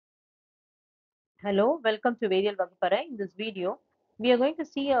Hello, welcome to Varial Vagapara. In this video, we are going to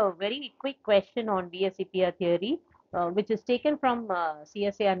see a very quick question on VSEPR theory, which is taken from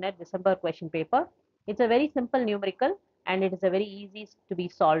CSAR Net December question paper. It's a very simple numerical and it is a very easy to be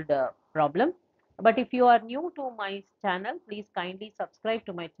solved problem. But if you are new to my channel, please kindly subscribe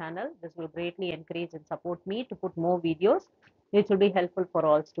to my channel. This will greatly encourage and support me to put more videos, which will be helpful for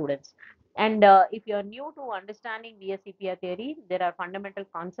all students. And if you are new to understanding VSEPR theory, there are fundamental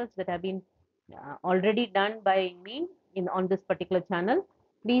concepts that have been already done by me in on this particular channel.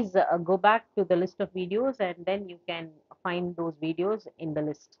 Please go back to the list of videos and then you can find those videos in the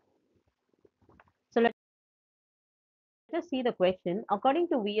list. So let us see the question. According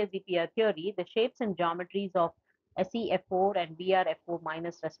to VSEPR theory, the shapes and geometries of SeF4 and BrF4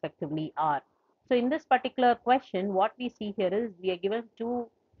 minus respectively are. So in this particular question, what we see here is we are given two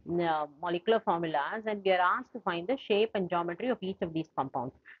molecular formulas and we are asked to find the shape and geometry of each of these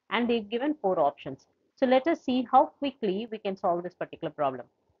compounds, and they've given four options. So let us see how quickly we can solve this particular problem.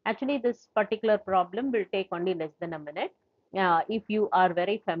 Actually, this particular problem will take only less than a minute if you are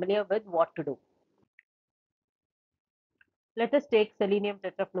very familiar with what to do. Let us take selenium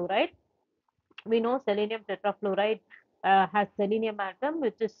tetrafluoride. We know selenium tetrafluoride has selenium atom,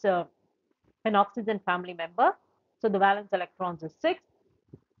 which is an oxygen family member. So the valence electrons is 6.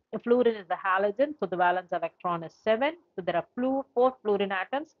 Fluorine is the halogen, so the valence electron is 7. So there are four fluorine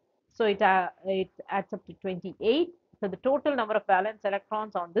atoms, so it adds up to 28. So the total number of valence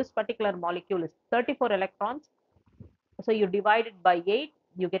electrons on this particular molecule is 34 electrons. So you divide it by 8,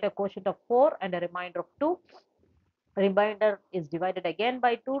 you get a quotient of 4 and a remainder of 2. Remainder is divided again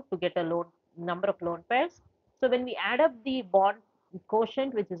by 2 to get a number of lone pairs. So when we add up the bond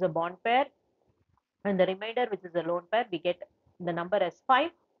quotient, which is a bond pair, and the remainder, which is a lone pair, we get the number as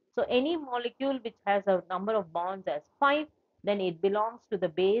 5. So any molecule which has a number of bonds as 5, then it belongs to the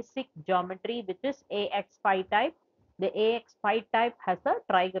basic geometry, which is AX5 type. The AX5 type has a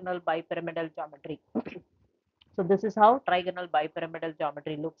trigonal bipyramidal geometry. So this is how trigonal bipyramidal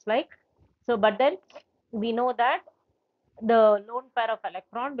geometry looks like. So, but then we know that the lone pair of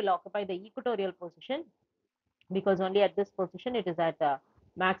electron will occupy the equatorial position, because only at this position it is at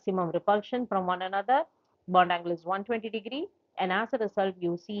maximum repulsion from one another. Bond angle is 120 degree, and as a result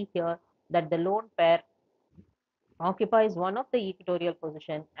you see here that the lone pair occupies one of the equatorial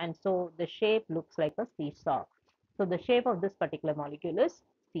position, and so the shape looks like a seesaw. So the shape of this particular molecule is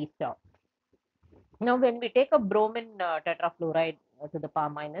seesaw. Now when we take a bromine tetrafluoride to the power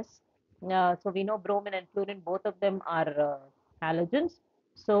minus, so we know bromine and fluorine, both of them are halogens.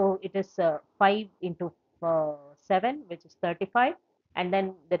 So it is 5 into 7, which is 35. And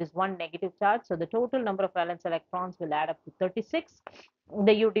then there is one negative charge. So the total number of valence electrons will add up to 36.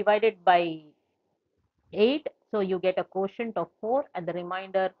 Then you divide it by 8. So you get a quotient of 4, and the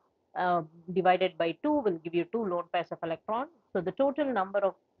remainder divided by 2 will give you 2 lone pairs of electrons. So the total number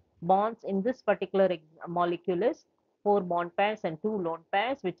of bonds in this particular molecule is 4 bond pairs and 2 lone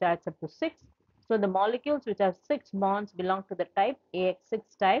pairs, which adds up to 6. So the molecules which have 6 bonds belong to the type AX6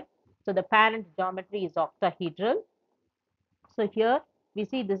 type. So the parent geometry is octahedral. So here we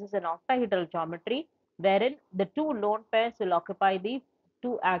see this is an octahedral geometry wherein the two lone pairs will occupy the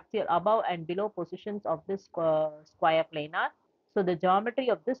two axial above and below positions of this square planar. So the geometry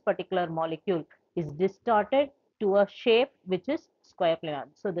of this particular molecule is distorted to a shape which is square planar.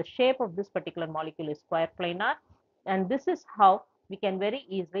 So the shape of this particular molecule is square planar, and this is how we can very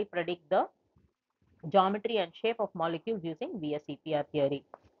easily predict the geometry and shape of molecules using VSEPR theory.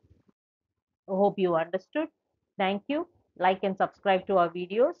 I hope you understood. Thank you. Like and subscribe to our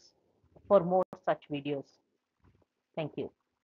videos for more such videos. Thank you.